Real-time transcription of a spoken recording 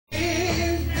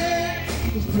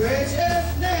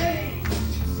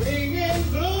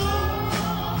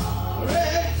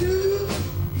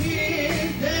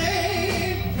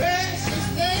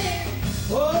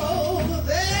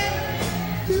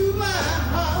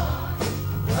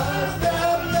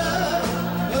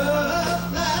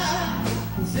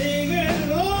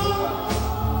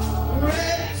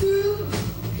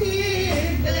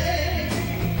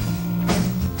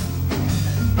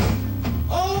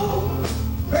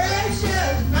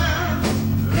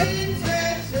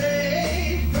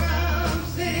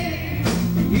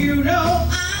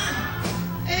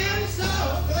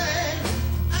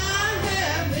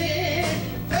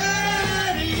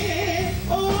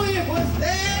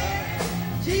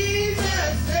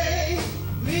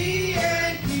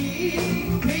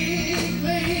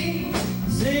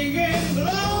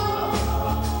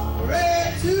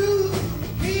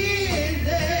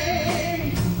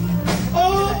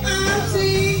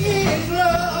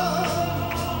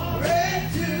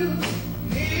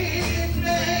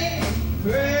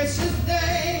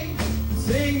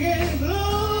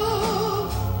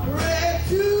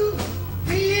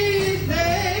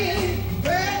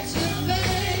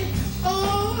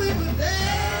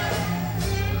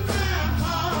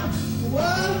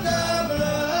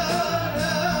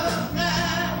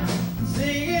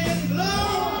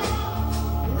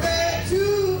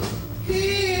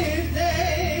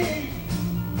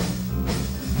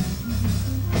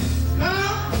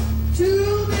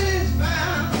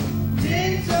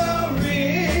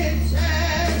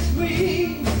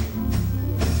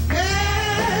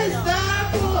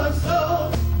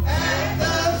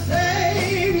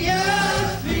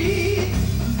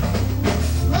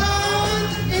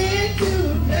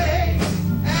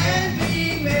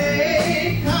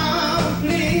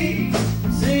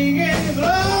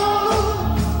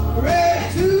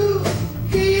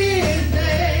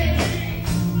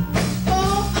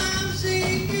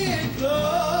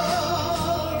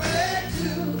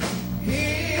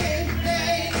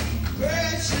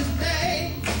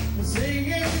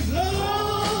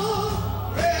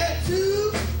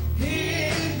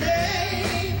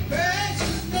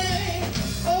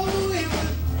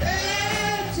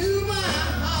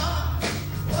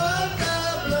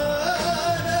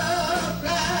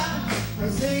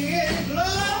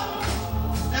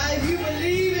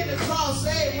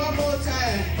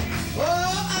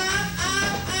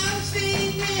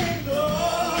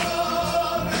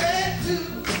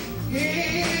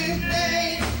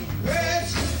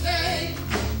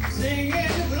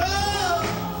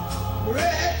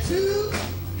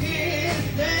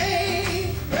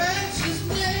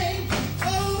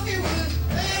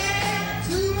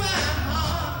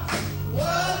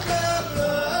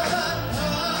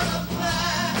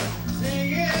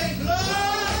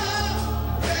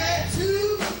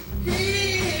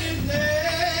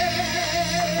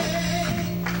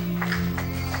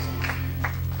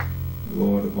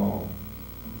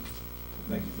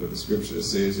Scripture that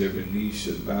says every knee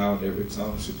should bow and every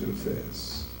tongue should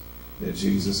confess that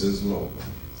Jesus is Lord.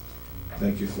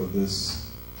 Thank you for this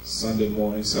Sunday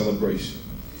morning celebration.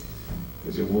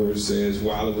 Because your word says,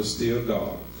 while it was still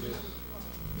dark,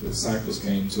 the disciples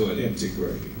came to an empty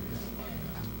grave.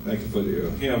 Thank you for the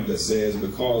hymn that says,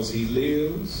 because he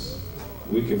lives,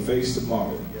 we can face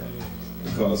tomorrow.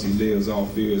 Because he lives, all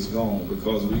fear is gone.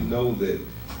 Because we know that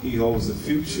he holds the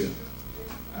future.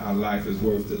 Our life is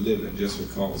worth the living just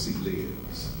because he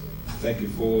lives. Thank you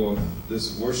for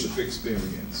this worship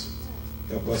experience.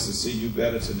 Help us to see you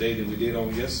better today than we did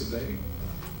on yesterday.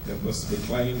 Help us to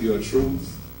proclaim your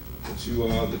truth, that you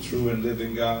are the true and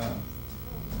living God,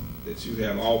 that you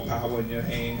have all power in your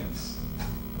hands,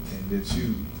 and that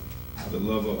you are the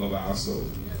lover of our soul.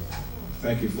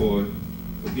 Thank you for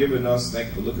forgiving us. Thank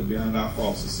you for looking beyond our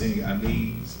faults and seeing our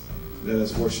needs. Let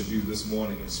us worship you this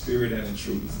morning in spirit and in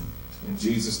truth. In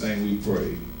Jesus' name we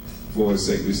pray. For his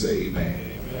sake we say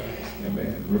amen.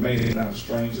 Amen. Remaining not a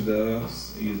stranger to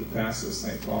us. He is the pastor of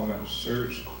St. Paul Baptist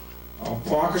Church on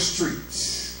Parker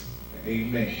Street.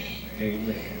 Amen.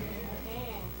 Amen.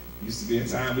 Used to be a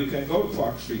time we couldn't go to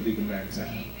Parker Street leaving that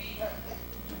time.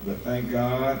 But thank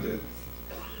God that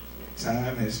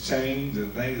time has changed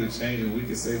and things have changed, and we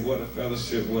can say what a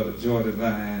fellowship, what a joy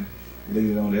divine,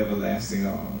 leading on the everlasting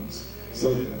arms.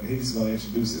 So he's going to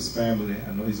introduce his family.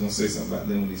 I know he's going to say something about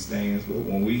them when he stands, but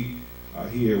when we are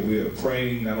here, we are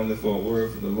praying not only for a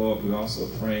word from the Lord, but also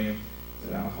praying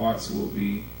that our hearts will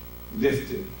be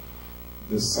lifted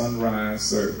this sunrise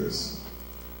service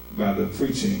by the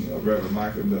preaching of Reverend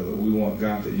Michael Miller. We want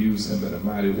God to use him in a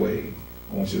mighty way.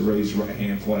 I want you to raise your right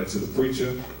hand pointed to the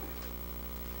preacher.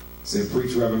 Say,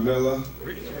 preach Reverend Miller.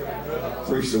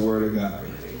 Preach the word of God.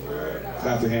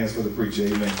 Clap your hands for the preacher.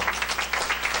 Amen.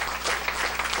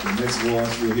 The next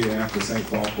voice we'll hear after St.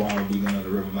 Paul Choir will be done at the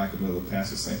Reverend Michael Miller,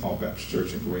 pastor of St. Paul Baptist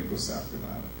Church in Greenville, South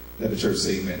Carolina. Let the church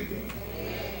say amen again.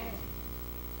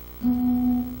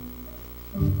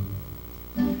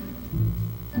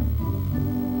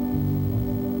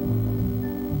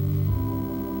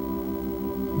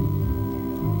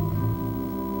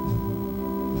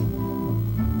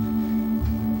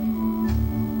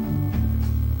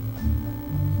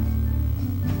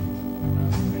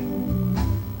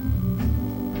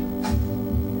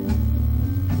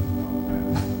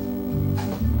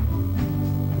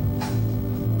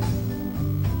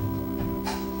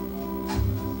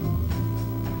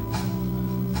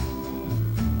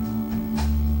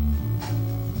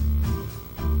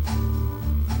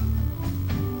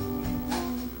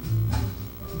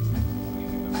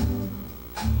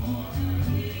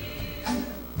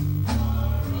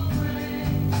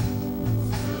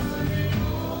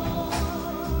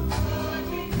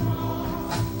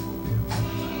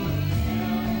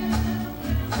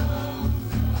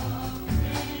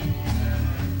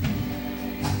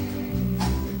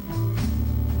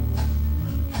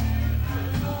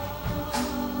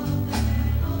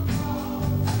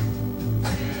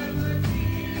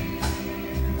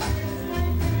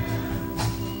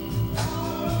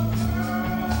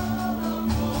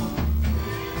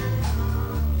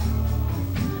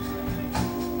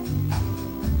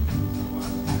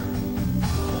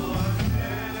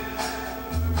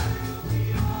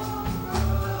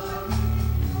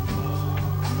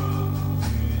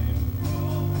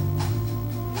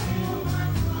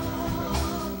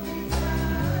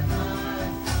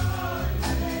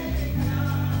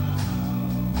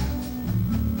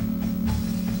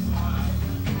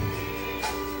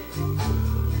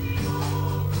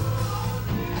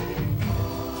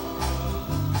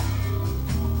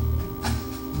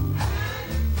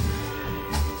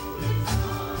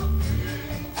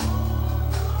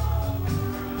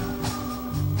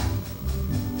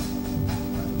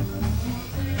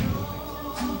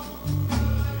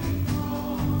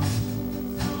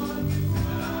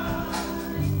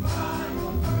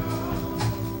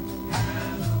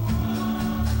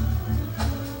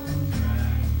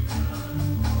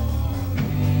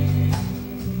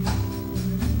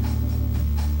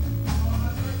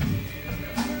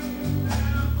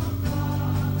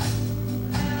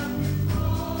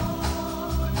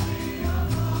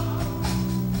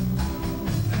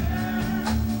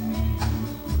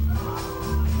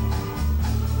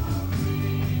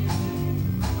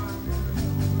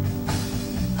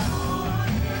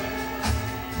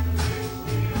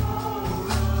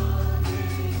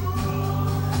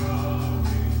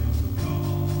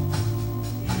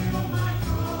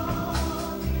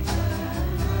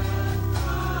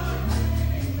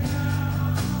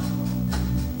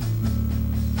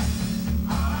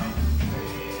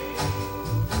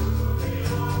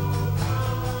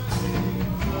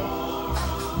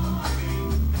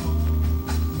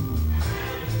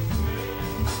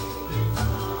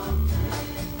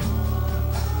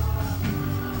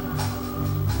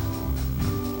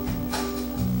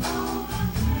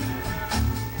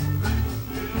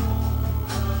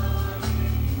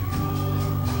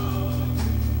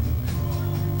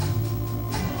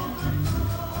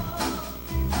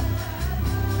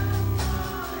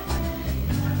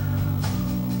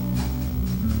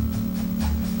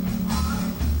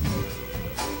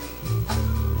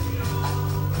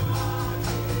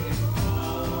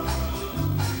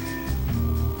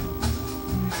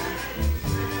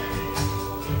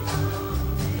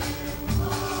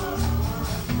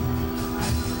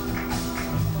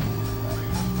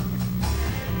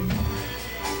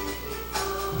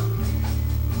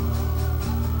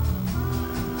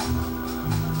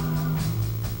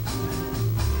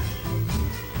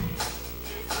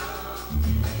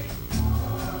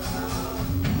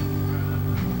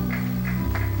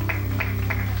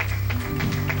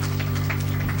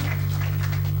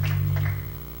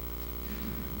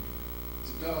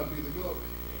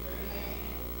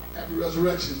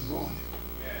 Resurrection morning.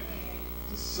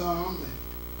 The psalm,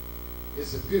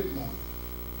 it's a good morning.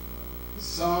 The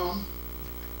psalm,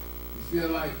 you feel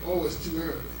like, oh, it's too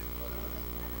early.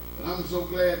 But I'm so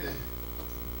glad that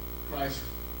Christ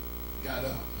got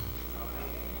up.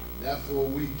 Therefore,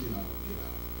 we can all get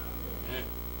up.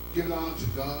 Give it honor to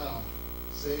God, our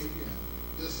Savior.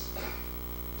 This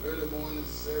early morning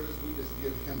service, we just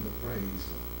give him the praise.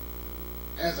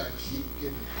 As I keep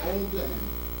getting older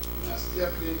and I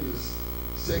step in this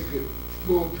sacred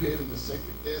pulpit and the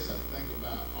sacred desk, I think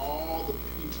about all the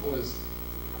people. It's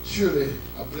surely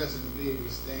a blessing to be able to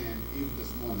stand even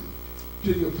this morning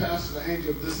to your pastor, the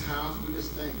angel of this house. We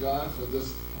just thank God for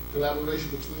this collaboration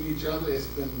between each other. It's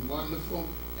been wonderful.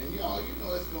 And y'all, you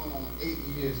know it's going on 8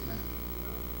 years now.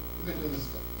 We've been doing this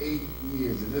for 8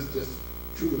 years, and it's just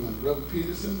truly wonderful. Reverend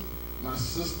Peterson, my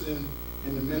sister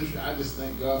in the ministry, I just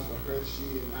thank God for her.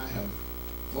 She and I have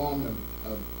formed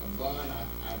a bond.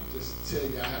 I just tell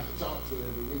you, I have to talk to her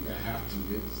every week. I have to.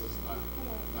 It's just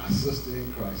my sister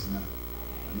in Christ now.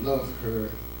 I love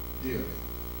her dearly.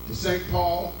 To St.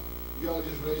 Paul, y'all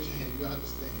just raise your hand. You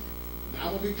understand. Now,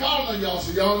 I'm going to be calling on y'all,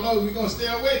 so y'all know we're going to stay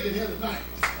awake in here tonight.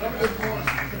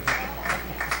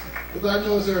 Because I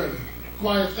know it's early.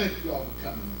 Choir, thank you all for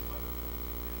coming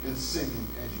and singing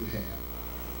as you have.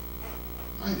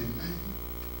 Mighty man.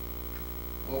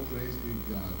 Oh, praise be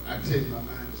to God. I tell you, my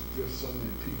mind just drifts so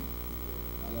many people.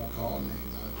 I won't call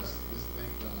names. I just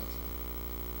thank God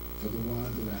for the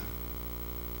ones that I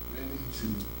ran into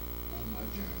on my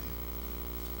journey.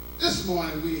 This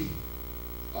morning we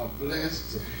are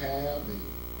blessed to have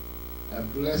a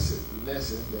blessed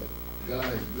lesson that God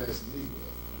has blessed me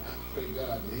with. And I pray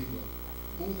God that He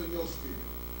will move in your spirit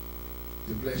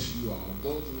to bless you all.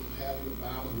 Those who have your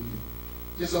Bible, will you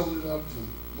just open it up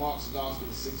to Mark's Gospel,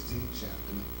 the 16th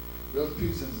chapter. Reverend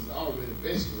Peterson has already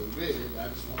basically read it. I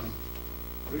just want to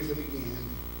brief it again.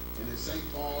 And at St.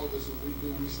 Paul, this is what we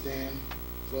do. We stand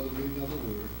for the reading of the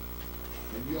Word.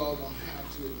 And you all don't have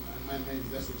to, my name,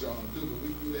 that's what y'all don't do, but we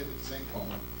do that at St. Paul.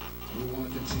 We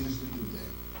want to continuously do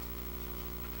that.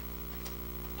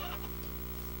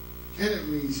 And it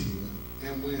reads here,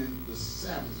 and when the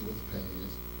Sabbath was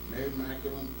passed, Mary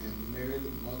Magdalene and Mary,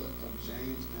 the mother of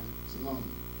James and Salome,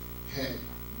 had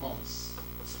bought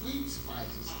sweet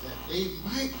spices that they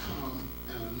might come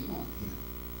and anoint him.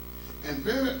 And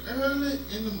very early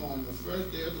in the morning, the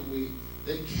first day of the week,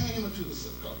 they came into the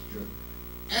sepulchre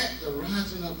at the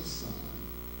rising of the sun.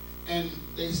 And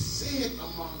they said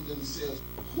among themselves,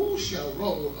 who shall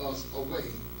roll us away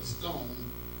the stone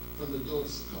from the door of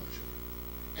the sepulchre?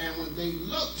 And when they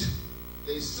looked,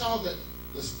 they saw that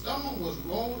the stone was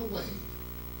rolled away,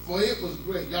 for it was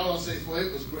great. Y'all all say, for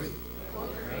it was great.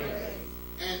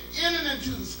 And entering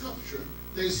into the sepulchre,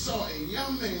 they saw a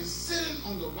young man sitting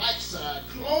on the right side,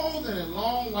 clothed in a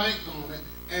long white garment,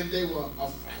 and they were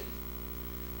affrighted.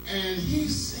 And he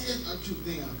said unto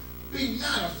them, be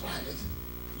not affrighted,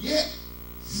 yet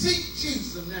seek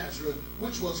Jesus of Nazareth,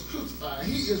 which was crucified.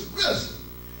 He is risen.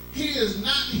 He is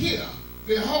not here.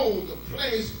 Behold the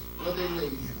place where they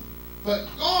laid him. But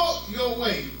go your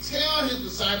way. Tell his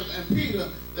disciples and Peter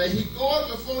that he goeth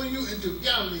before you into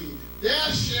Galilee.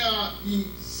 There shall ye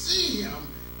see him,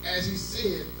 as he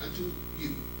said unto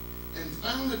you. And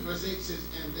finally, verse 8 says,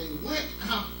 and they went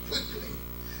out quickly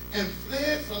and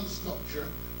fled from the sepulchre,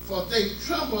 for they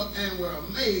trembled and were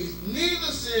amazed. Neither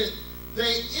said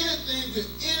they anything to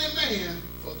any man,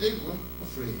 for they were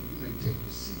afraid. You may take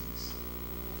your seats.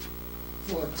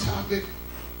 For a topic,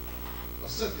 a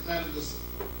subject matter this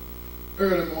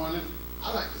early morning,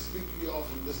 I'd like to speak to you all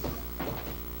from this matter.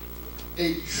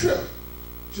 A trip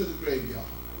to the graveyard.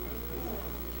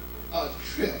 A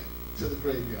trip to the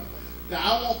graveyard. Now,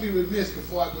 I won't be remiss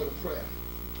before I go to prayer.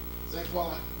 St.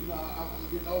 Paul, you know, I'm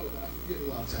getting older, but I forget a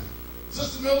lot of time.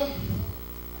 Sister Miller,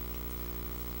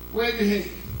 wave your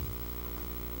hand.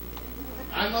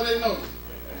 I know they know you.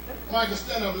 Michael,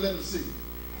 stand up and let them see you.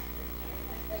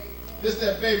 This is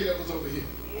that baby that was over here.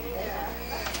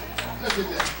 Look at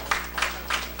that.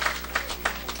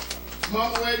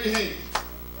 Mama, wave your hand.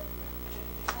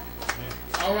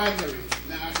 All right, Mary.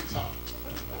 Now I can talk.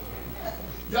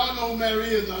 Y'all know who Mary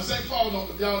is. Now, St. Paul don't,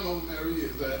 but y'all know who Mary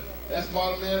is. That's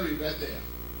part of Mary right there.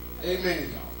 Amen,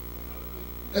 y'all.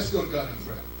 Let's go to God in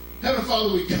prayer. Heavenly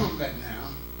Father, we come back now.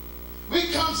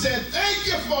 We come saying thank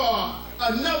you for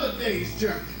another day's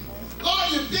journey.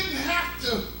 Lord, you didn't have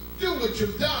to do what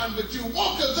you've done, but you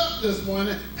woke us up this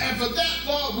morning, and for that,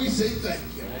 Lord, we say thank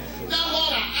you. Now,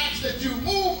 Lord, I ask that you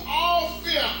move all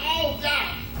fear, all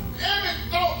doubt,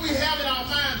 every thought we have in our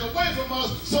minds away from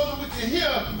us so that we can hear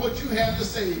what you have to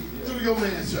say through your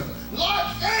manservant. Lord,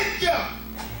 thank you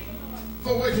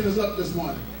for waking us up this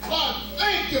morning. Lord,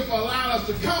 thank you for allowing us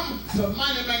to come to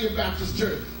Mighty Emmanuel Baptist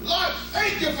Church. Lord,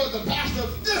 thank you for the pastor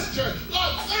of this church.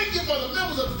 Lord, thank you for the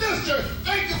members of this church.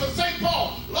 Thank you for St.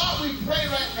 Paul. Lord, we pray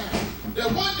right now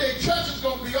that one day church is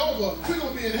going to be over. We're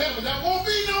going to be in heaven. There won't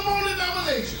be no more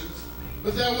denominations,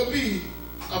 but there will be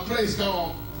a place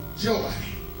called joy.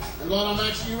 And Lord, I'm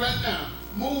asking you right now,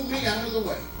 move me out of the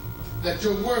way, that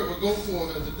your word will go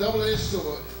forth as a double-edged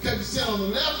sword, can be sent on the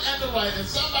left and the right, and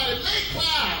somebody may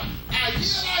cry,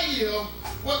 I yield,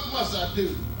 what must I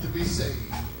do to be saved?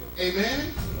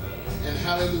 Amen? And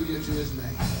hallelujah to his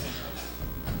name.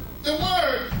 The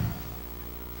word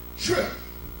trip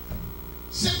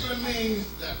simply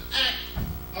means the act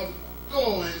of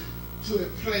going to a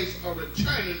place or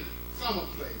returning from a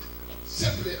place.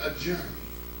 Simply a journey.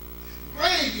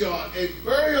 Graveyard, a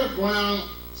burial ground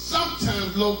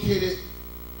sometimes located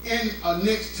in or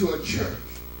next to a church.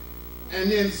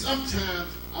 And then sometimes,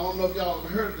 I don't know if y'all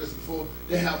have heard of this before,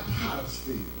 they have potter's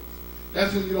fields.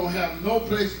 That's when you don't have no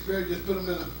place to bury, just put them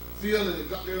in a field and they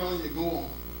got there on and you go on.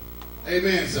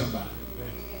 Amen, somebody.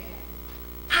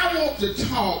 I want to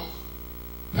talk,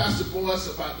 Pastor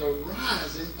Boyce, about the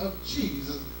rising of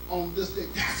Jesus on this day.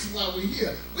 That's why we're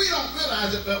here. We don't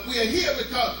realize it, but we're here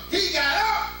because he got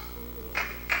up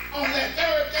on that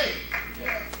third day.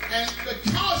 And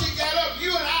because he got up, you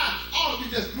and I ought to be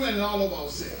just grinning all over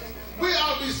ourselves. We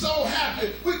ought to be so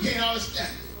happy we can't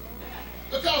understand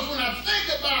it. Because when I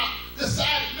think about the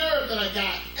sciatic nerve that I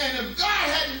got, and if God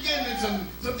hadn't given me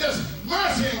some just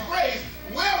mercy and grace,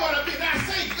 where would I be? And I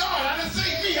say God, I didn't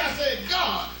say me, I said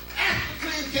God.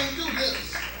 Africans can't do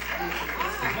this.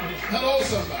 Hello,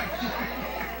 somebody.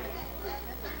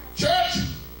 Church,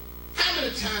 how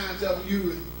many times have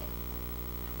you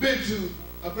been to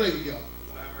a graveyard?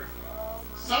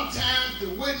 Sometimes to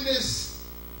witness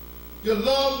your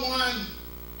loved one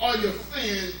or your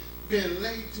friend being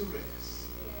laid to rest.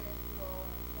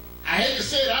 I hate to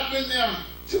say it, I've been there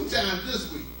 2 times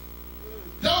this week.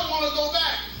 Don't want to go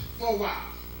back for a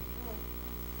while.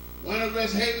 One at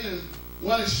Rest Haven and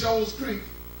one at Shoals Creek,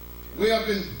 way up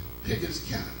in Pickens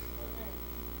County.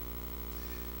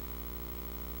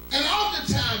 And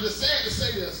oftentimes, it's sad to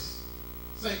say this,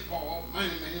 St. Paul,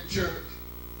 Mighty Man Church,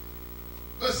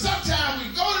 but sometimes we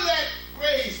go to that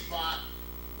grave spot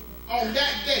on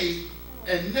that day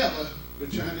and never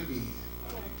return again.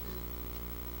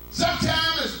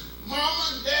 Sometimes it's mama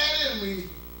and daddy and we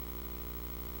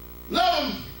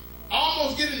love them,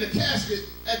 almost get in the casket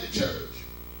at the church.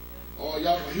 Oh,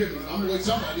 y'all can hear me. I'm going to wake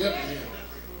somebody up in here.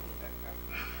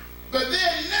 But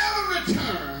they never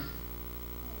return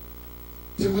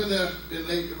to where they've been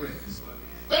laid to rest.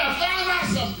 But I found out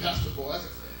something, Pastor Boyce.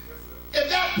 If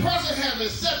that person has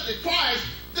accepted Christ,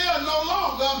 they are no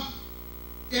longer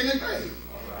in the grave.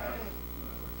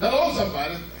 Hello,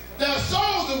 somebody. Their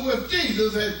souls are with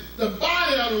Jesus, and the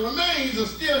body or the remains are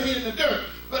still here in the dirt.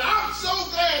 But I'm so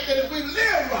glad that if we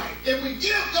live right, if we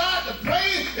give God the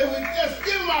praise, if we just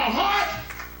give him our heart,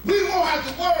 we won't have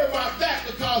to worry about that,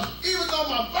 because even though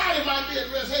my body might be at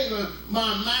Rest Haven,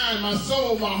 my mind, my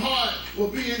soul, my heart will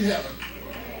be in heaven.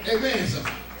 Amen,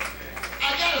 somebody.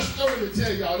 I got a story to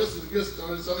tell y'all. This is a good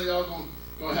story. Some of y'all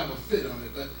gonna have a fit on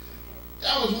it. But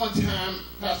that was one time,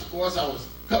 Pastor Boyce, a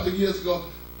couple of years ago,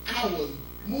 I was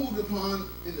moved upon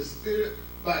in the spirit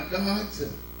by God to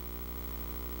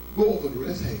go over to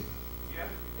Rest Haven.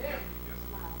 Yeah.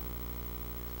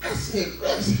 I said,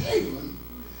 Rest Haven?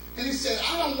 And he said,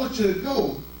 I don't want you to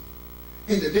go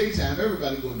in the daytime.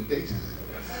 Everybody go in the daytime.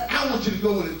 I want you to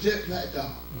go with a jet black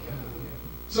dog.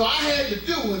 So I had to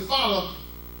do and follow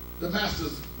the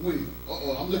master's will.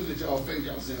 Uh-oh, I'm looking at y'all's face.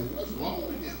 Y'all saying, what's wrong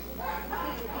with him?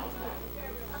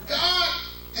 God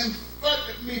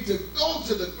instructed me to go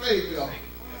to the graveyard.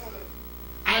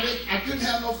 I couldn't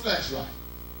have no flashlight.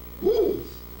 Woo!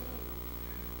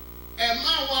 And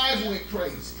my wife went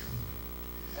crazy.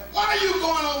 Why are you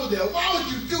going over there? Why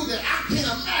would you do that? I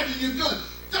can't imagine you doing it.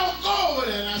 Don't go over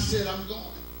there. And I said, I'm going.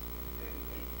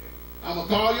 I'm going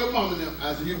to call your mom and them.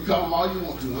 I said, you can call them all you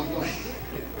want to. I'm going.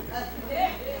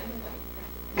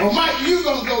 Well, Mike, you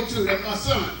going to go too. That's my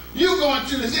son. You going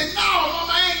too. They said, no, Mom,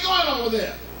 I ain't going over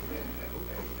there.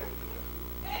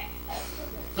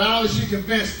 Finally, she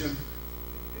convinced him.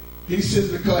 He sits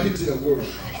in the car. He said a word.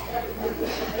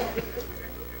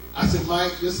 I said,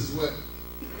 Mike, this is what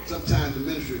sometimes the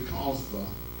ministry calls for.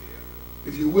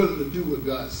 If you're willing to do what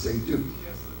God say do.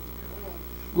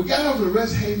 We got over to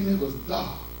Rest Haven. It was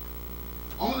dark.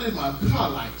 Only my car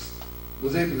lights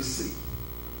was able to see.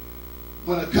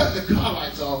 When I cut the car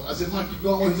lights off, I said, Mike, you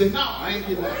going? He said, no, I ain't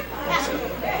getting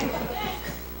that.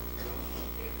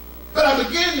 But I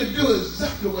began to do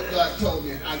exactly what God told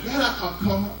me. I got out my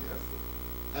car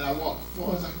and I walked as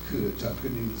far as I could till I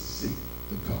couldn't even see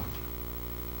the car.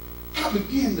 I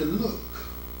began to look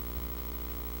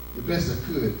the best I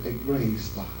could at grave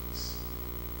spots.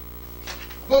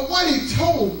 But what he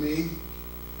told me,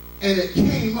 and it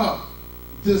came up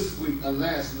this week or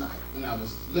last night when I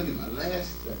was looking at my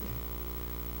last study,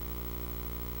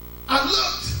 I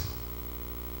looked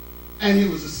and he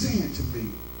was saying to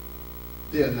me,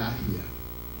 they're not here.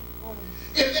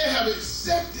 If they have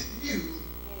accepted you,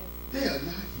 they are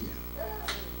not here.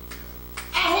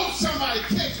 I hope somebody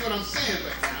catch what I'm saying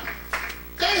right now.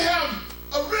 They have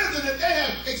arisen, that they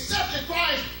have accepted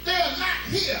Christ, they are not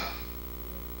here.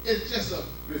 It's just a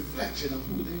reflection of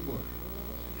who they were.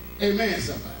 Amen,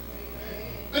 somebody.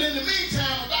 But in the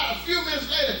meantime, about a few minutes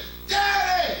later,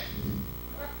 Daddy!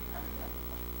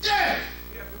 Daddy!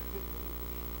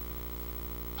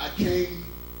 I came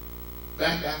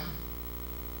back out.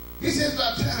 He said, it's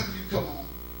about time you come on.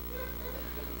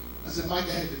 I said,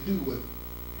 Micah had to do what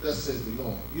thus says the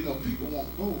Lord. You know, people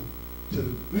won't go to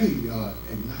the graveyard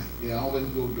at night. They always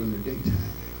go during the daytime.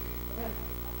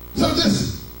 So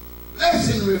this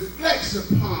lesson reflects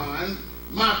upon,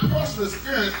 my personal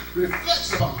experience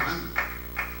reflects upon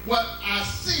what I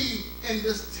see in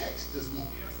this text this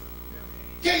morning.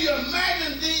 Can you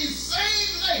imagine these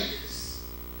same ladies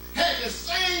had the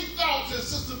same thoughts as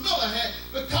Sister Miller had,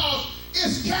 because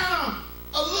it's kind of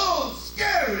a little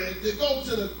scary to go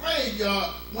to the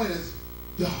graveyard when it's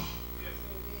dark.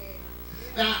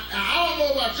 Now, I don't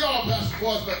know about y'all, Pastor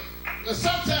Boys, but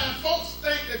sometimes folks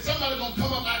think that somebody's going to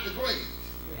come up out the grave.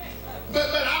 But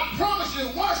I promise you,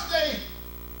 once they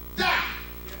die,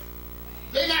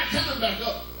 they're not coming back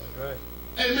up. Right.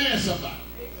 Amen, somebody.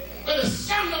 But it's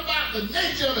something about the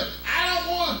nature of it. I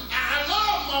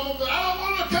love Mama, but I don't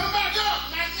want her to come back up.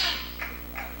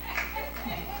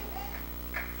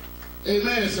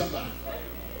 Amen, somebody.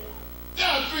 There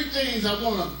are three things I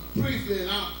want to briefly,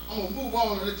 and I'm going to move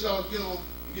on and let y'all get on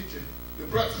and get your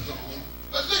breakfast on.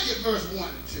 But look at verse 1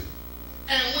 and 2.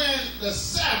 And when the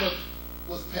Sabbath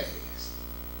was passed,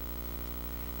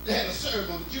 they had a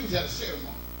ceremony, the Jews had a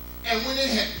ceremony. And when it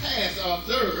had passed or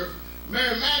observed,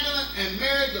 Mary Magdalene and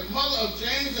Mary, the mother of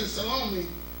James and Salome,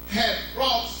 had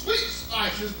brought sweet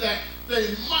spices that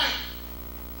they might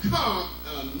come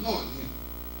and anoint him.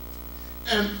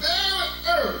 And very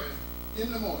early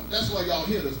in the morning, that's why y'all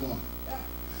here this morning.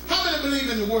 How many believe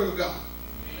in the Word of God?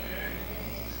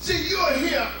 See, you're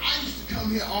here. I used to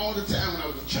come here all the time when I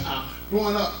was a child.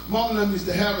 Growing up, Mom and them used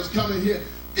to have us come in here.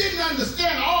 Didn't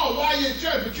understand why you're in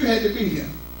church, but you had to be here.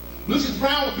 Lucius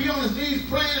Brown would be on his knees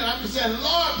praying, and I'd be saying,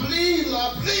 Lord, please,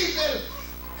 let him.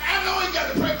 I know he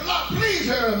got to pray, but Lord, please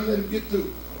hurry up and let him get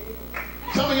through.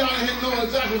 Some of y'all in here know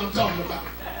exactly what I'm talking about.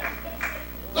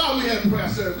 Lord, we had prayer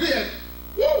service.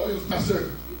 It was prayer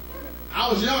service.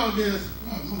 I was young then.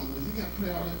 Oh, Mama, you got to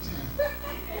pray all that time.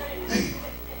 Hey.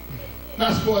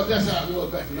 Pastor Boys, that's how it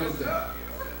was back in those days.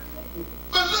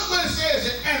 But look what it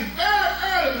says, and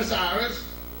very early, Miss Iris,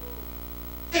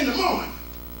 in the morning,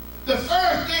 the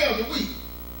first day of the week,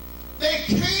 they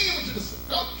came to the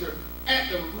sepulchre at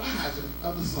the rising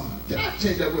of the sun. Can I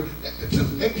change that word?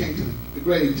 They came to the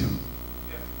grave tomb.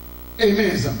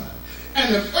 Amen, somebody.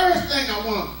 And the first thing I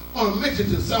want to mention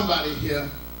to somebody here,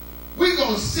 we're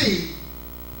going to see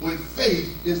when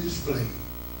faith is displayed.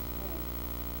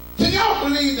 Can y'all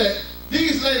believe that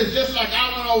these ladies, just like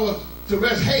I went over to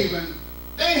West Haven,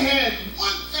 they had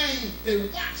one thing, they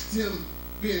watched him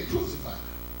being crucified.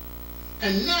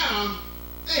 And now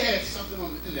they had something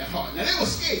in their heart. Now they were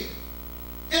scared.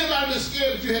 Anybody been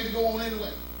scared that you had to go on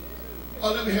anyway?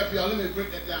 Oh, let me help y'all. Let me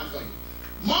break that down for you.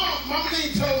 Mama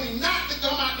Lee told me not to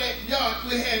come out that yard.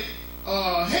 We had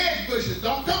hedge bushes.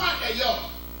 Don't come out that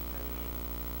yard.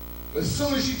 But as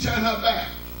soon as she turned her back,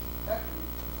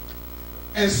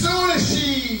 as soon as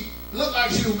she looked like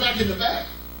she was back in the back,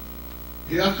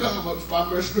 here I come up by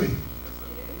her screen.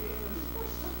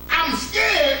 I'm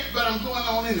scared, but I'm going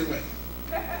on anyway.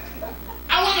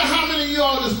 I wonder how many of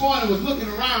y'all this morning was looking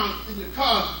around in your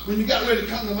car when you got ready to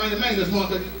come to Mighty Man this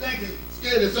morning because you're thinking,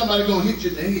 scared that somebody's going to hit you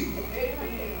in the head.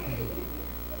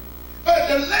 But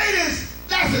the ladies,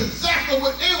 that's exactly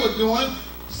what they were doing.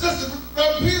 Sister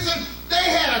Peterson, they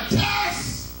had a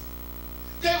task.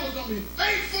 They were going to be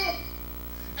faithful,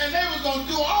 and they were going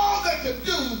to do all they could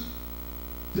do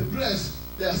to bless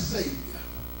their Savior.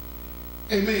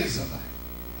 Amen, somebody.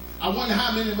 I wonder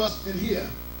how many of us in here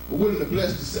are willing to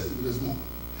bless the Savior this morning.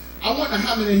 I wonder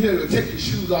how many in here will take your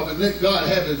shoes off and let God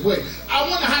have his way. I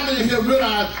wonder how many in here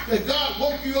realize that God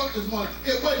woke you up this morning.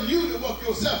 It wasn't you that woke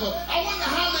yourself up. I wonder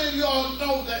how many of y'all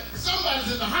know that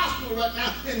somebody's in the hospital right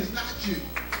now and it's not you.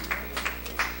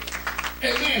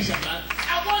 Amen, somebody.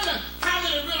 I wonder how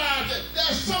many realize that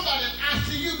there's somebody in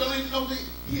ICU don't even know they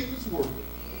hear this word.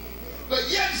 But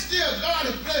yet still, God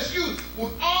has blessed you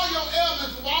with all your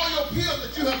ailments, with all your pills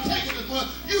that you have taken this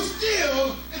month. You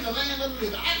still in the land of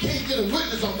the living. I can't get a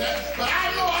witness on that, but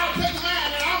I know I'll take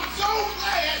mine, and I'm so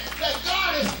glad that God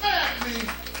has spared me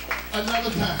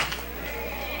another time.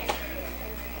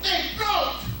 They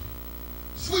brought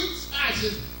sweet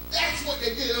spices. That's what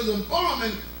they did. It was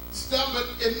embalming stuff, but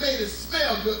it made it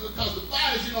smell good because the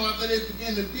bodies, after they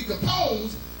began to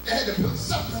decompose, they had to put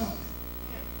something on it.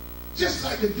 Just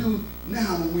like they do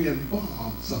now when we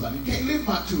embalm somebody. You can't leave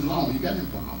them out too long. You got to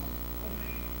embalm them.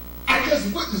 I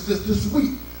just witnessed this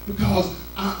week because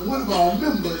one of our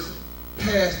members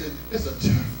passed, and it's a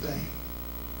tough thing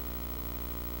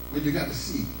when you got to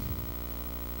see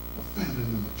a family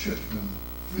member, church member,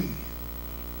 friend,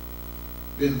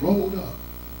 been rolled up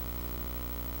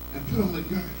and put on the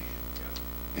gurney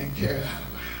and carried out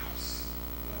of my house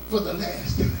for the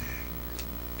last time.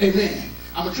 Amen.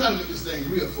 I'm going to try to make this thing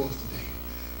real for us today.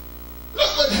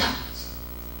 Look what happens.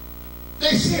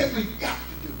 They said we got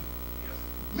to do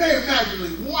it. Mary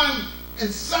Magdalene, one, and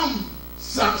some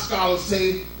scholars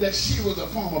say that she was a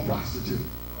former prostitute.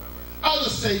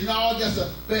 Others say, no, that's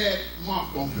a bad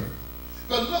mark on her.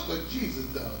 But look what Jesus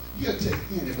does. He'll take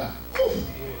anybody. Ooh.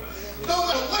 No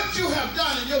matter what you have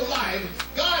done in your life,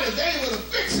 God is able to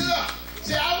fix it up.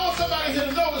 See, I want somebody here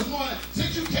to know this morning,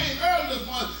 since you came early this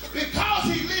morning, because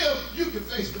he lived, you can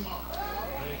face tomorrow.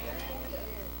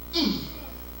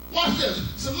 Watch this.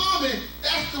 Salome,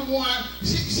 that's the one,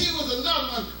 she was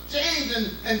another one,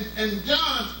 James and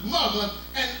John's mother,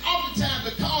 and oftentimes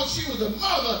because she was the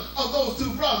mother of those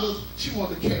two brothers, she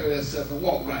wanted to carry herself and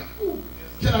walk right. Ooh.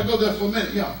 Can I go there for a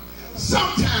minute, y'all?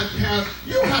 Sometimes, parents,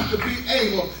 you have to be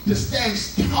able to stand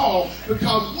tall,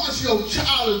 because once your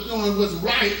child is doing what's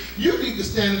right, you need to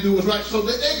stand and do what's right so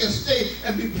that they can stay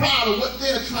and be proud of what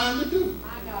they're trying to do.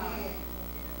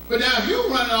 But now if you're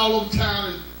running all over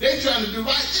town and they're trying to do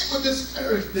right, it will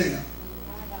discourage them.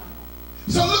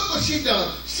 So look what she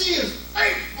does. She is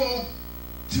faithful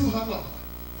to her Lord.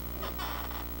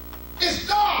 It's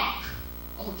dark.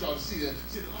 I want y'all to see that.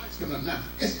 See, the light's coming up now.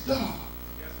 It's dark.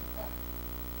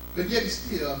 But yet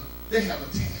still, they have a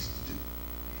task to do.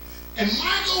 And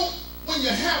Michael, when you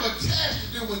have a task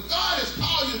to do, when God has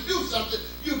called you to do something,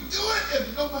 you do it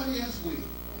if nobody else will.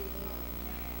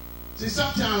 See,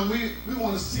 sometimes we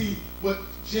want to see what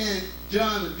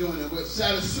John is doing and what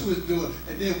Sally Sue is doing,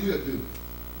 and then we'll do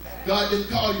it. God didn't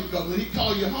call you, because when he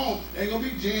called you home, it ain't going to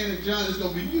be Jan and John, it's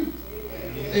going to be you.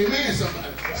 Amen,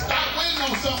 somebody. Stop waiting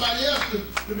on somebody else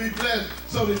to be blessed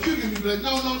so that you can be blessed.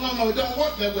 No, it don't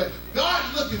work that way.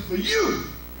 God's looking for you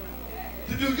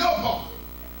to do your part.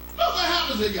 Look what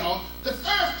happens here, y'all. The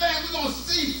first thing we're going to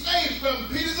see faith from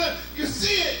Peterson, you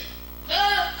see it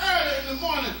very early in the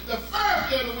morning, the first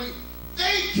day of the week,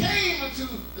 they came into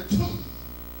the tomb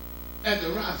at the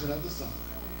rising of the sun.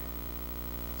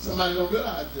 Somebody don't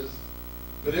realize this,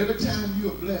 but every time you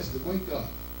are blessed to wake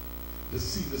up to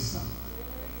see the sun,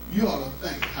 you ought to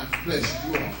thank how blessed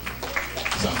you are.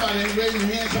 Somebody ain't raising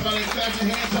their hand, somebody ain't clapping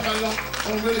their hand, somebody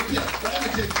don't really care. But let me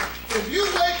tell you, if you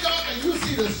wake up and you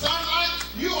see the sunlight,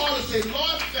 you ought to say,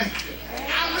 Lord, thank you.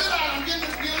 I realize I'm getting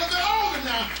a little bit older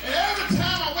now, and every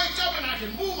time I wake up and I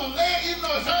can move my leg, even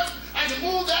though it's hurt, I can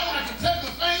move that one, I can touch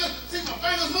my fingers, see my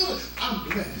fingers moving, I'm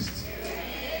blessed.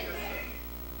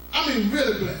 I mean,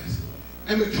 really blessed.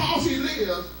 And because he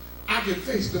lives, I can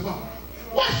face tomorrow.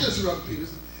 Watch this, Reverend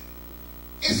Peterson.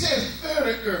 It says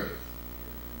very early,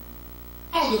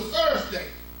 on the first day,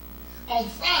 on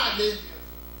Friday,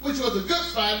 which was a Good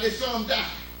Friday, they saw him die.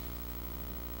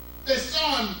 They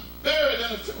saw him buried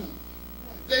in a tomb.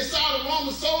 They saw the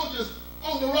Roman soldiers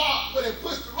on the rock where they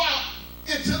pushed the rock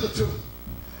into the tomb.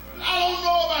 I don't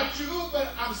know about you, but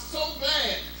I'm so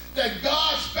glad that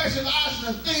God specializes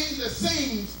in things that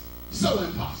seems so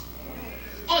impossible.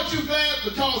 Aren't you glad?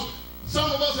 Because some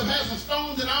of us have had some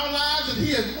stones in our lives and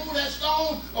he has moved that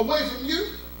stone away from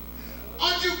you.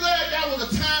 Aren't you glad that was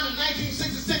a time in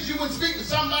 1966 you wouldn't speak to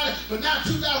somebody, but now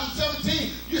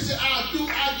 2017, you said, I'll give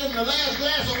them the last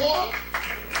glass of water?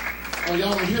 Oh,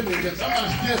 y'all don't hear me again.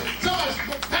 Somebody's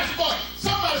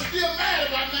still mad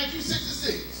about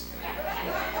 1966.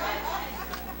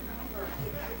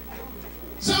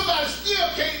 Somebody still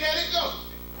can't let it go.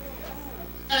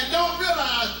 And don't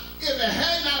realize if it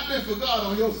had not been for God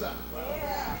on your side,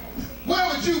 where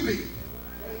would you be?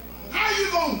 How are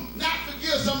you going to not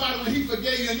forgive somebody when he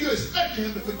forgave you and you expecting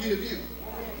him to forgive you?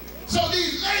 So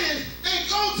these ladies, they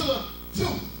go to the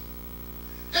tomb.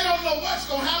 They don't know what's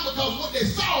going to happen, because what they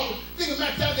saw, thinking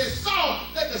back there, they saw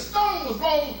that the stone was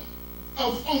rolled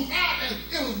on fire, and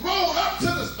it was rolled up to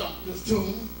the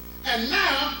tomb, and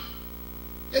now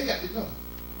they got to go.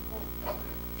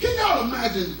 Can y'all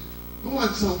imagine going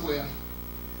somewhere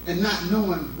and not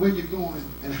knowing where you're going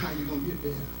and how you're going to get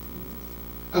there?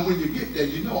 And when you get there,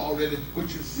 you know already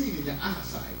what you've seen in your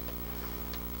eyesight.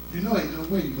 You know ain't no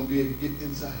way you're going to be able to get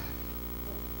inside.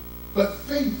 But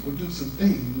faith will do some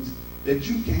things that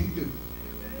you can't do.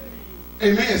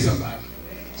 Amen, somebody.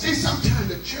 See, sometimes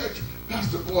the church,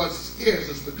 Pastor Boyd, scares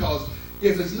us, because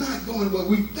if it's not going where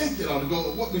we think it ought to go,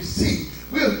 or what we see,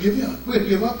 we'll give up. We'll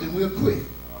give up and we'll quit.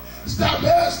 Stop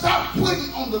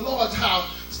quitting on the Lord's house.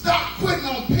 Stop quitting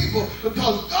on people,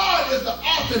 because God is the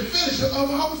author and finisher of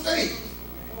our faith.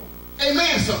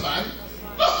 Amen, somebody.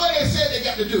 Look what they said they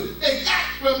got to do. They got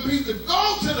from people to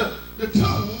go to the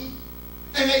tomb,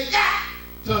 and they got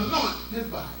to anoint his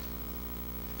body.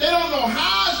 They don't know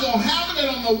how it's going to happen. They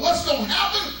don't know what's going to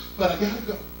happen, but I got to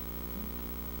go.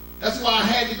 That's why I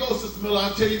had to go, Sister Miller.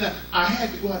 I'll tell you now, I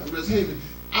had to go out to Rest Haven.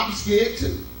 I'm scared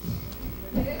too.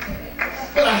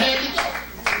 But I had to go.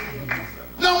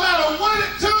 No matter what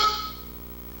it took,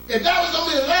 if that was going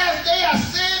to be the last day, I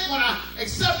said when I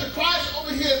accepted Christ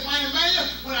over here at Miami Mania,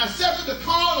 when I accepted the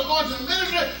call of going to the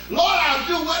ministry, Lord, I'll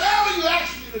do whatever you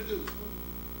ask me to do.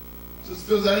 Sister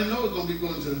Phyllis, I didn't know it was going to be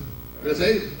going to Rest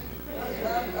Haven.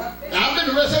 Now, I've been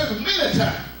to Rest Haven many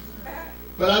times,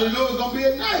 but I didn't know it was going to be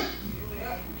at night.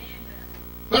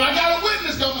 But I got a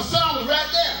witness because my son was right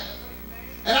there.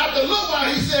 And after a little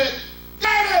while, he said,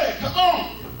 Daddy, come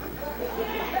on.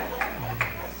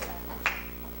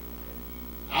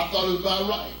 I thought it was about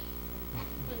right.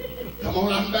 Come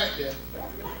on, I'm back there.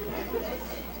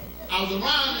 I was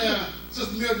around there,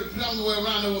 Sister Mildred put the way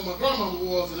around there where my grandmama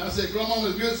was, and I said, Grandmama,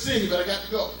 it's good seeing you, but I got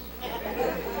to go.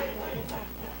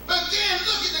 But then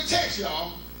look at the text,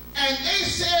 y'all. And they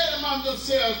said among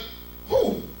themselves,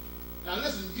 who? Now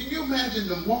listen, can you imagine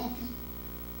them walking?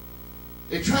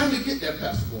 They're trying to get their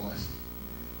Pastor Boys,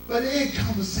 but they're in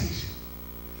conversation.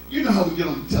 You know how we get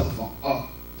on the telephone,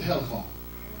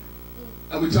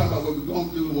 and we talk about what we're going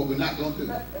to do and what we're not going to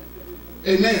do.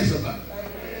 Amen, somebody.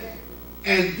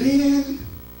 And then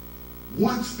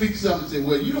one speaks up and says,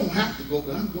 well, you don't have to go,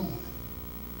 but I'm going.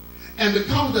 And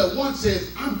because that one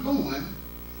says, I'm going,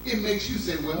 it makes you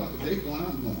say, well, if they're going,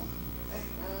 I'm going.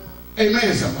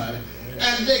 Amen, somebody.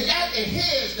 And they got their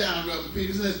heads down, Reverend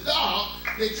Peterson. It's dark.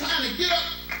 They're trying to get up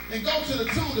and go to the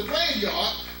tomb, the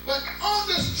graveyard. But on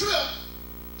this trip,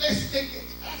 they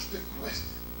asked the question,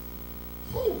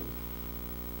 who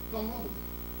gonna roll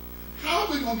it? How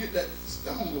are we going to get that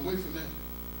stone away from that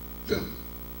tomb?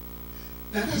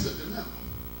 Now, that's a dilemma.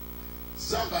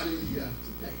 Somebody in here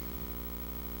today,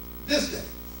 this day,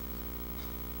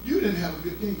 you didn't have a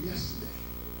good day yesterday.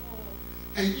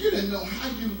 And you didn't know how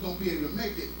you were going to be able to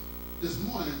make it this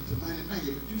morning to Miami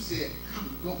Mania, but you said,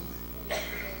 I'm going.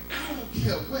 I don't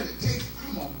care what it takes,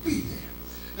 I'm going to be there.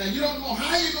 Now, you don't know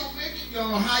how you're going to make it, you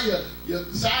don't know how your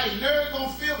side nerve going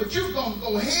to feel, but you're going to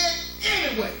go ahead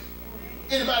anyway.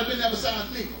 Anybody been there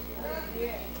besides me?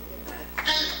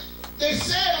 And they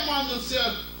said among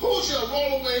themselves, who shall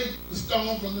roll away the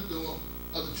stone from the door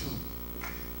of the tomb?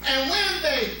 And when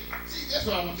they, see, that's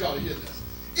why I want y'all to hear this.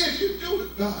 If you do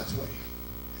it God's way,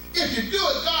 if you do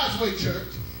it God's way, church,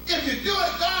 if you do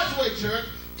it God's way, church,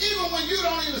 even when you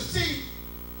don't even see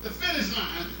the finish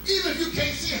line, even if you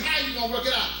can't see how you're going to work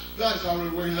it out, God is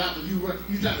already working it out when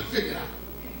you're trying to figure it out.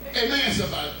 Amen,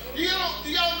 somebody. Do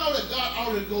y'all know that God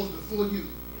already goes before you?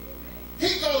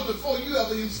 He goes before you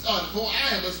ever even start, before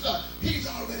I ever start. He's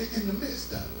already in the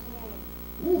midst of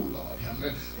it. Ooh, Lord have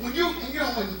mercy. When you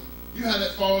have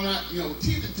that falling out,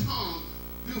 teeth and tongue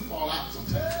do fall out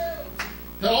sometimes.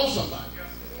 Hello, somebody.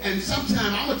 And sometimes,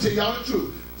 I'm going to tell y'all the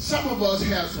truth, some of us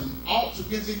have some oughts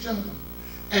against each other,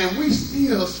 and we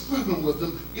still struggling with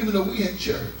them, even though we in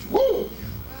church. Woo!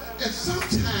 And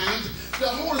sometimes, the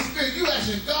Holy Spirit, you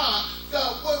asking God,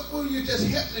 what will you just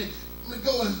help me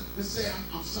go and say,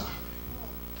 I'm sorry.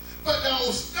 But the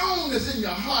old stone that's in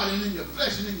your heart and in your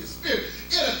flesh and in your spirit,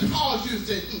 it'll cause you to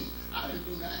say, I didn't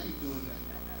do that, I ain't doing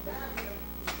that.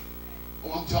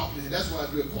 Oh, I'm talking to you. That's why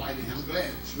it's real quiet in here. I'm glad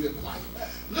it's real quiet.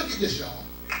 Look at this, y'all.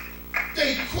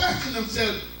 They question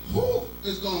themselves, who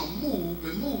is going to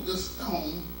remove the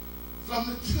stone from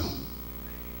the tomb?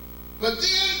 But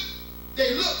then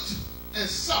they looked and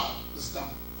saw the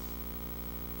stone.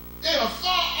 They were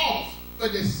far off,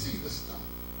 but they see the stone.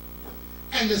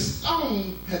 And the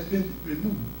stone had been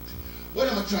removed. What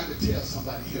am I trying to tell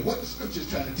somebody here? What the scripture is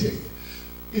trying to tell you?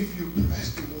 If you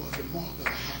press towards the mark of the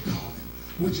high calling,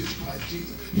 which is Christ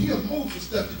Jesus, he'll move the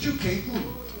stuff that you can't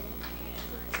move.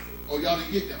 Oh, y'all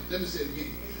didn't get that. Let me say it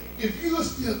again. If you're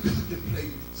still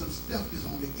contemplating some stuff that's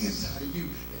on the inside of you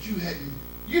that you hadn't,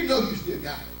 you know you still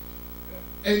got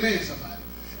it. Amen, somebody.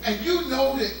 And you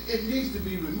know that it needs to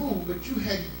be removed, but you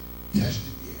hadn't touched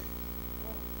it yet.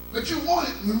 But you want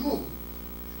it removed.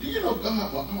 Do you know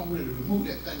God will already remove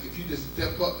that thing if you just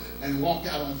step up and walk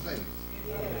out on faith?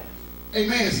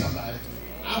 Amen, somebody.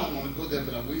 I don't want to go there,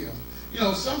 but I will.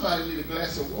 Somebody need a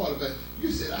glass of water, but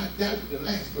you said, I doubt the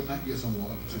last person I get some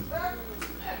water too.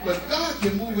 But God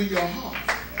can move in your heart.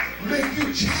 Make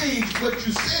you change what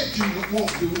you said you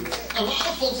won't do. A lot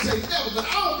of folks say never, but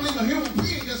I don't believe a human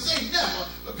being can say never,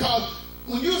 because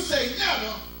when you say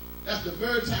never, that's the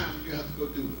very time when you have to go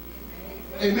do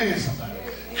it. Amen, somebody.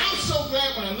 I'm so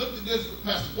glad when I looked at this with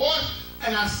Pastor Boyd,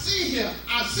 And I see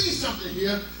something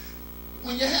here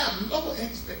when you have low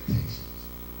expectations.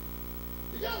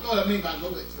 Do y'all know what I mean by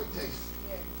low expectations?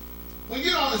 When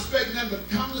you don't expect them to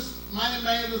come this mighty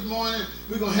man this morning,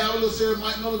 we're going to have a little service.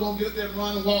 Mike Miller going to get up there and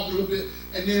run and walk a little bit,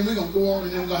 and then we're going to go on,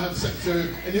 and then we're going to have the second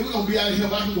service, and then we're going to be out of here,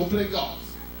 I can go play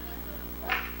golf.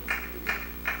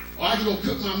 Or I can go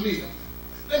cook my meal.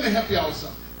 Let me help y'all with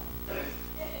something.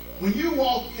 When you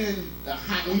walk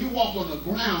when you walk on the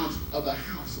grounds of the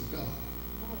house of God,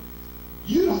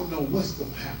 you don't know what's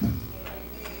going to happen.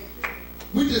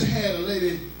 We just had a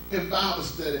lady in Bible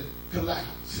study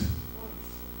collapse.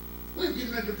 We were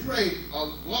getting ready to pray,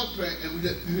 and we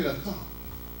just heard a thump.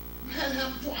 We had it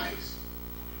happen twice.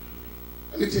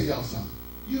 Let me tell y'all something.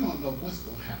 You don't know what's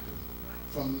going to happen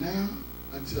from now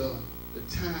until the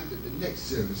time that the next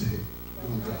service hit.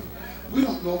 We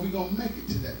don't know if we're going to make it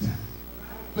to that time.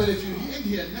 But if you're in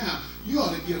here now, you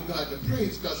ought to give God the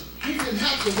praise because he didn't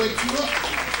have to wake you up.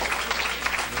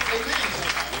 Amen.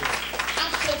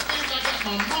 I'm so thankful I got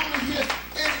my mama here.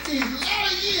 In these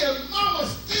latter years,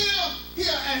 mama's still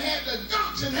here and had the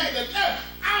guts and had the nerve.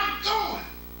 I'm going.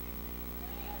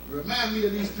 Remind me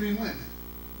of these three women.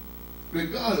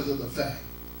 Regardless of the fact,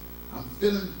 I'm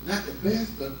feeling not the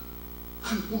best, but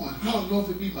I'm going. I don't know if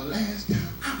it'll be my last time.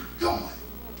 I'm going.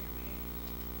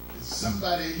 And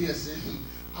somebody here saying,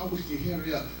 I wish you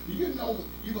hurry up. Do you know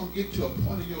you're going to get to a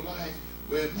point in your life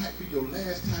where it might be your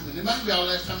last time, and it might be our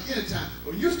last time anytime.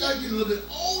 But when you start getting a little bit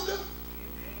older,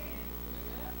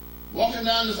 walking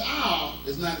down this aisle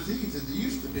is not as easy as it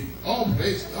used to be. Oh,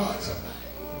 praise God, somebody.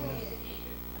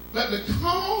 But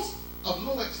because of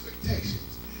low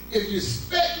expectations, if you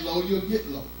expect low, you'll get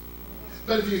low.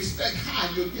 But if you expect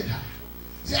high, you'll get high.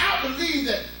 See, I believe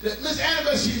that Miss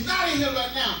Annabelle, she's not in here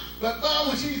right now, but God,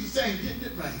 when she used to sing, didn't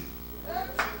it rain?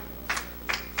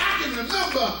 I can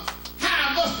remember how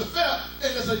I must have felt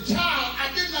as a child.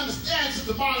 I didn't understand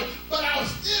Sister Marley, but I was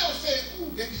still saying,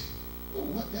 ooh,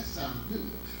 what, that sounds good.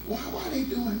 Why are they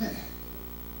doing that?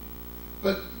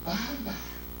 But by and by,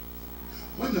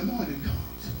 when the morning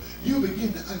comes, you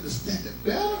begin to understand it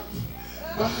better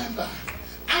by and by.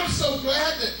 I'm so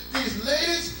glad that these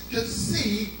ladies could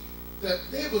see that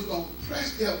they was going to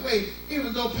press their way,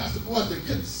 even though Pastor Boyd, they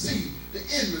couldn't see the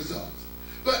end results.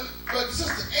 But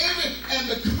Sister Amy, and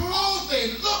because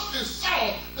they looked and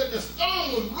saw that the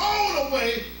stone was rolled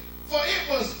away, for it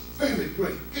was very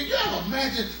great. Can you ever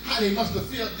imagine how they must have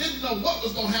felt? Didn't know what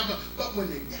was going to happen, but when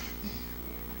they got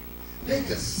there, they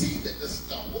could see that the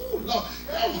stone, oh Lord,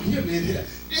 y'all don't hear me in here.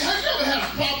 Have you ever had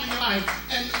a problem in your life,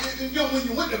 and you know, when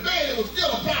you went to bed, it was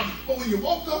still a problem, but when you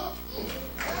woke up,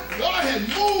 God had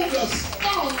moved a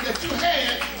stone that you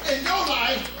had in your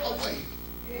life away.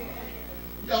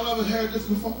 Y'all ever heard this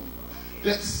before?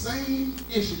 That same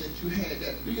issue that you had,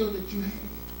 that bill that you had.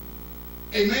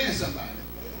 Amen, somebody.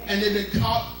 And they've been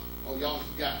caught. Oh, y'all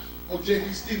forgot. Oh,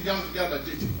 J.B. Stevens, y'all forgot about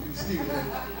J.B. Stevens.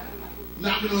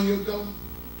 Knocking on your door.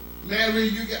 Mary,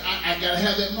 I got to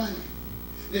have that money.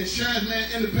 The insurance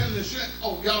man, independent insurance.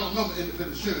 Oh, y'all don't remember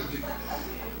independent insurance people.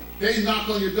 They knock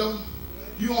on your door.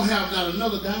 You don't have not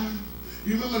another dime.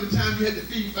 You remember the time you had to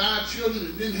feed 5 children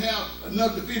and didn't have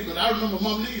enough to feed, but I remember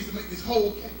Mom used to make this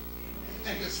whole cake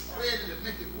and just spread it and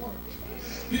make it work.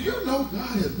 Do you know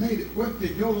God has made it work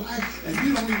in your life and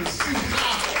you don't even see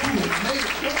how He has made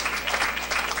it work?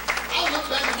 I look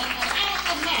back at my mom, I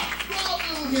don't know how. Growing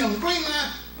up in here on Green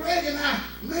Line, Greg and I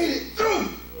made it through.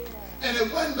 And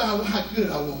it wasn't about how good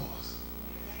I was.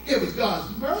 It was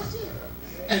God's mercy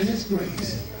and His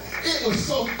grace. It was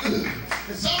so good.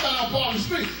 And somebody on part of the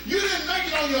street, you didn't make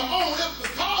it on your own. It was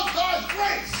because God's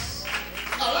grace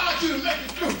allowed you to make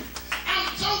it through.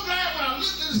 I'm so glad when I look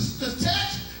at this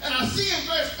text and I see in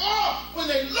verse 4 when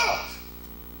they looked.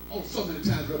 Oh, so many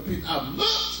times, brother Pete, I've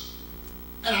looked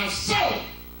and I saw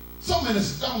so many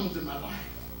stones in my life.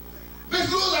 Miss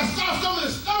Lewis, I saw so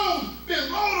many stones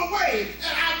being rolled away,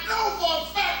 and I know for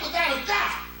a fact, without a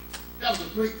doubt, that was a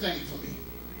great thing for me.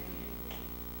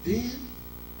 Then,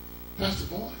 Pastor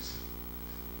Boyce,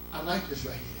 I like this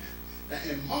right here.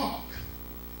 Now in Mark,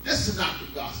 this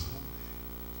synoptic gospel,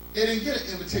 they didn't get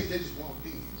an invitation, they just walked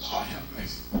in. Lord have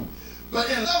mercy. But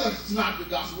in another synoptic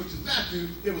gospel, which is Matthew,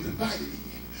 they was invited in.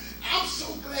 I'm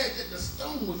so glad that the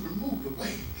stone was removed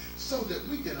away so that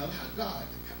we can allow God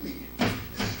to come in.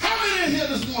 How many in here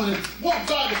this morning want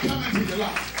God to come into your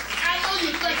life? I know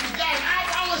you think you got it.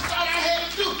 I always thought I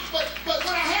had to do, but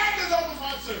when I had this open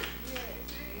heart service,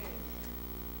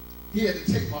 He had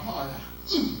to take my heart out.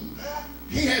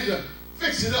 He had to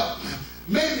fix it up.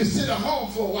 Made me sit at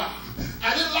home for a while.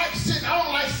 I didn't like sitting. I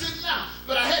don't like sitting now.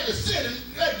 But I had to sit and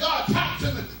let God talk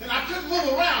to me. And I couldn't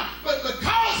move around. But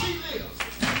because He lives,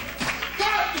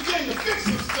 God began to fix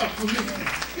some stuff for me.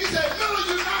 He said, Miller,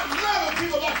 you're not loving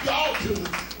people like you ought to.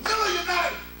 Miller, you're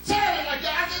not serving like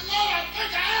that. I said, no, I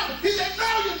think I am. He said, no,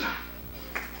 you're not.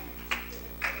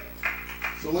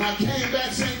 So when I came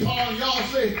back St. Paul and y'all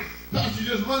say, Pastor,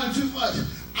 you're just running too much,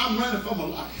 I'm running for my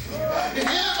life. If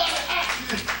anybody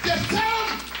asks me, just tell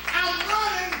them I'm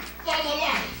running for my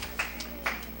life.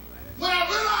 When I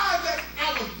realized that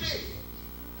I was dead,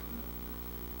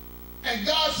 and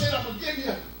God said, I'm going to give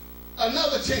you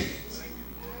another chance.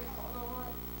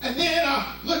 And then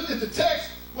I looked at the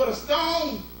text where the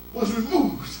stone was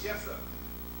removed. Yes, sir.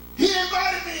 He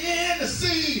invited me in to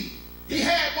see he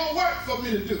had more work for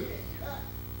me to do.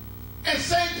 And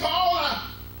St. Paul,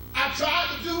 I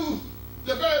tried to do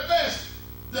the very best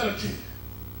that I can.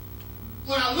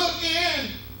 When I looked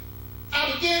in,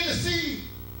 I began to see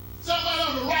somebody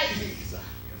on the right hand side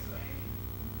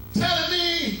telling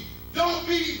me, don't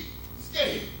be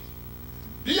scared.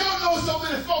 Do y'all know so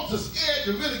many folks are scared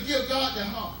to really give God their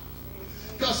heart?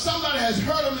 Because somebody has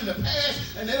hurt them in the past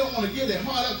and they don't want to give their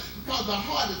heart up because the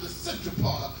heart is the central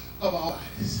part of our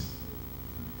lives.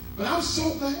 But I'm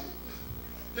so glad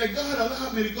that God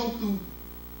allowed me to go through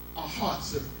a heart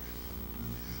surgery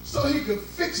so he could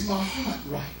fix my heart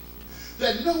right.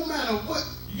 That no matter what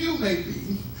you may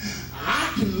be,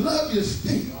 I can love you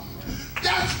still.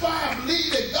 That's why I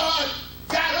believe that God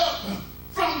got up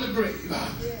from the grave.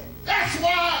 That's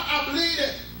why I believe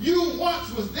that you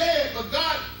once was dead, but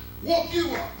God woke you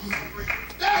up.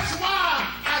 That's why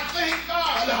I thank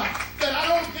God that I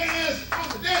don't dance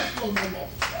on the dance floor no more,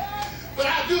 but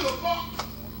I do the bump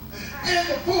in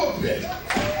the pulpit.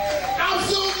 I'm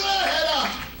so glad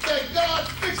that God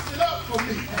fixed it up for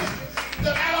me,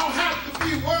 that I don't have to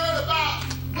be worried about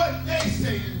what they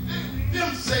say,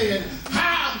 them saying,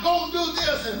 how I'm going to do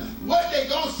this and what they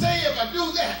going to say if I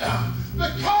do that.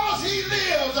 Because he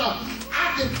lives,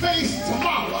 I can face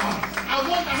tomorrow. I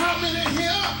wonder how many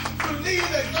here believe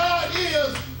that God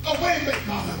is a way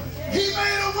maker. He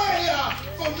made a way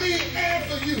for me and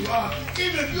for you.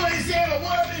 Even if you ain't saying a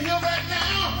word to him right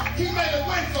now, he made a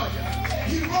way for you.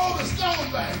 He rolled a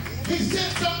stone back. He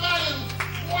sent somebody in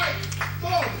white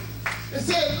clothing and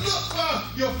said, look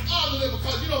for your father,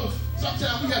 because, you know,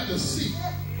 sometimes we have to see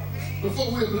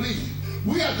before we believe.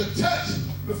 We have to touch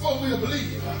before we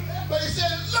believe. But he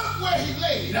said, look where he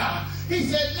laid. He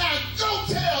said, now go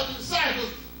tell the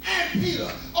disciples and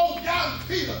Peter, oh, doubting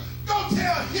Peter, go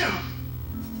tell him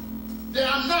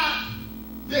that I'm not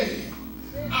dead.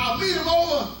 I'll meet him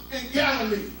over in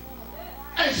Galilee.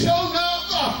 And sure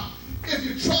enough, if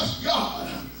you trust God,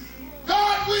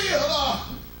 God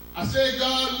will. I said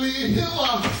God will.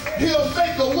 He'll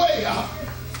make a way out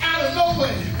of no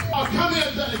way. I'll come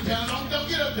here, Danny Cannon. Don't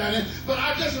get up, Danny. But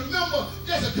I just remember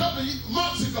just a couple of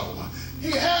months ago,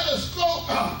 he had a stroke,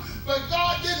 but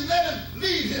God didn't let him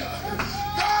leave here.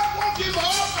 God won't give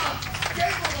up.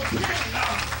 Gave him a pen,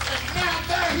 and now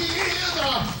there he is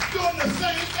doing the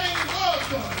same thing he was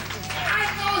doing.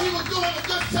 I know he was doing a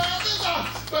good service,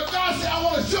 but God said, I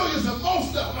want to show you some more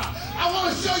stuff. I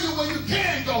want to show you where you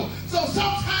can go. So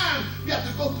sometimes you have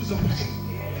to go through some pain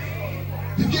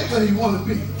to get where you want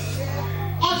to be.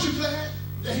 Aren't you glad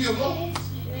that he arose?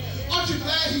 Aren't you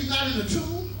glad he's not in the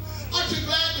tomb? Aren't you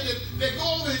glad that they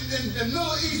go over in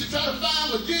Middle East to try to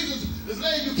find where Jesus is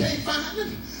laid, you can't find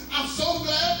him? I'm so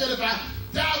glad that if I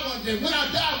die one day, when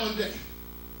I die one day,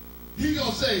 he's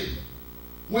going to say,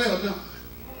 well done.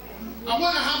 I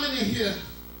wonder how many here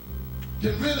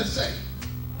can really say,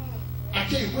 I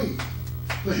can't wait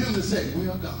for him to say,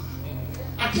 well done.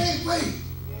 I can't wait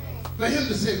for him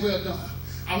to say, well done.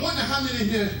 I wonder how many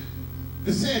here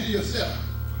is saying to yourself,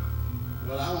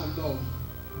 well, I don't know,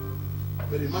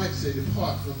 but he might say,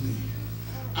 depart from me.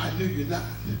 I knew you not.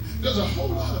 There's a whole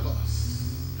lot of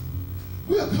us.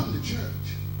 We'll come to church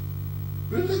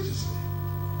religiously,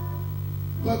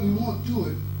 but we won't do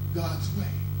it God's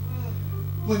way.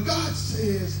 When God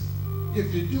says,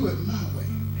 if you do it my way,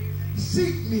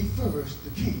 seek me first, the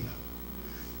kingdom,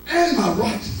 and my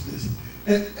righteousness,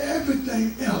 and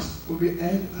everything else will be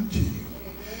added unto you.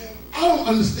 I don't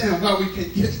understand why we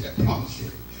can't catch that promise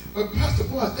yet. But Pastor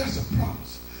Boyd, that's a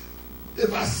promise.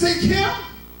 If I seek him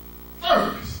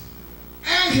first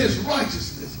and his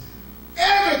righteousness,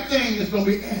 everything is going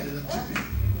to be added unto me.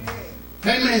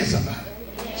 Amen, somebody.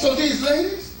 So these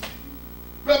ladies,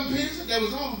 Reverend Peterson, they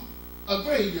was on a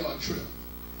graveyard trip.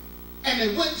 And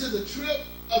they went to the trip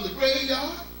of the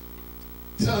graveyard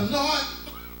to anoint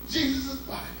Jesus'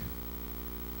 body.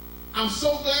 I'm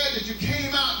so glad that you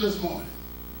came out this morning.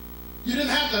 You didn't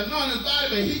have to anoint his body,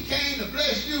 but he came to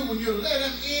bless you when you let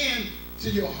him in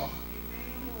to your heart.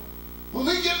 When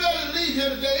we get ready to leave here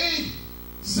today,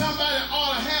 Somebody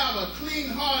ought to have a clean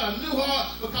heart, a new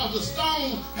heart, because the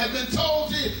stone has been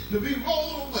told to be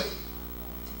rolled away.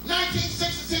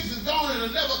 1966 is gone and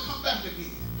it'll never come back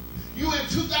again. You in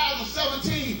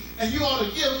 2017 and you ought to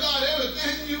give God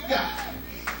everything you got.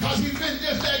 Because he's been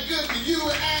just that good to you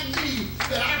and me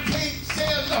that I can't say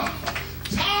enough.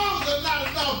 Tongues are not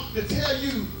enough to tell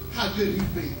you how good he's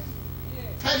been.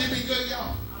 Has he been good,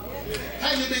 y'all?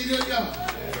 Has he been good, y'all?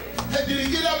 Did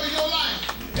he get up in your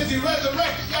life? Is he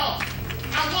resurrected, y'all?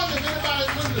 I wonder if anybody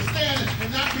is willing to stand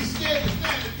and not be scared to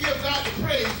stand and give God the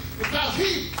praise because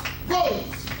he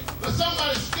rose. But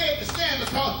somebody's scared to stand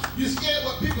because you're scared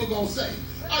what people are going to say.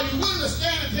 Are you willing to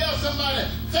stand and tell somebody,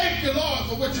 thank you, Lord,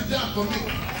 for what you've done for me?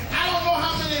 I don't know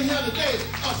how many in here today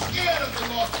are scared of the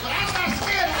Lord, but I'm not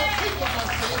scared of what people are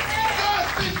going to say. God's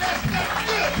been that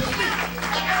good to me.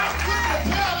 And I'm willing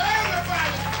to tell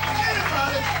everybody,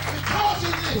 anybody, because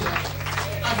he lives,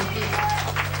 I believe.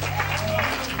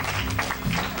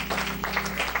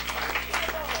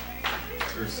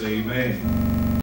 Church say amen.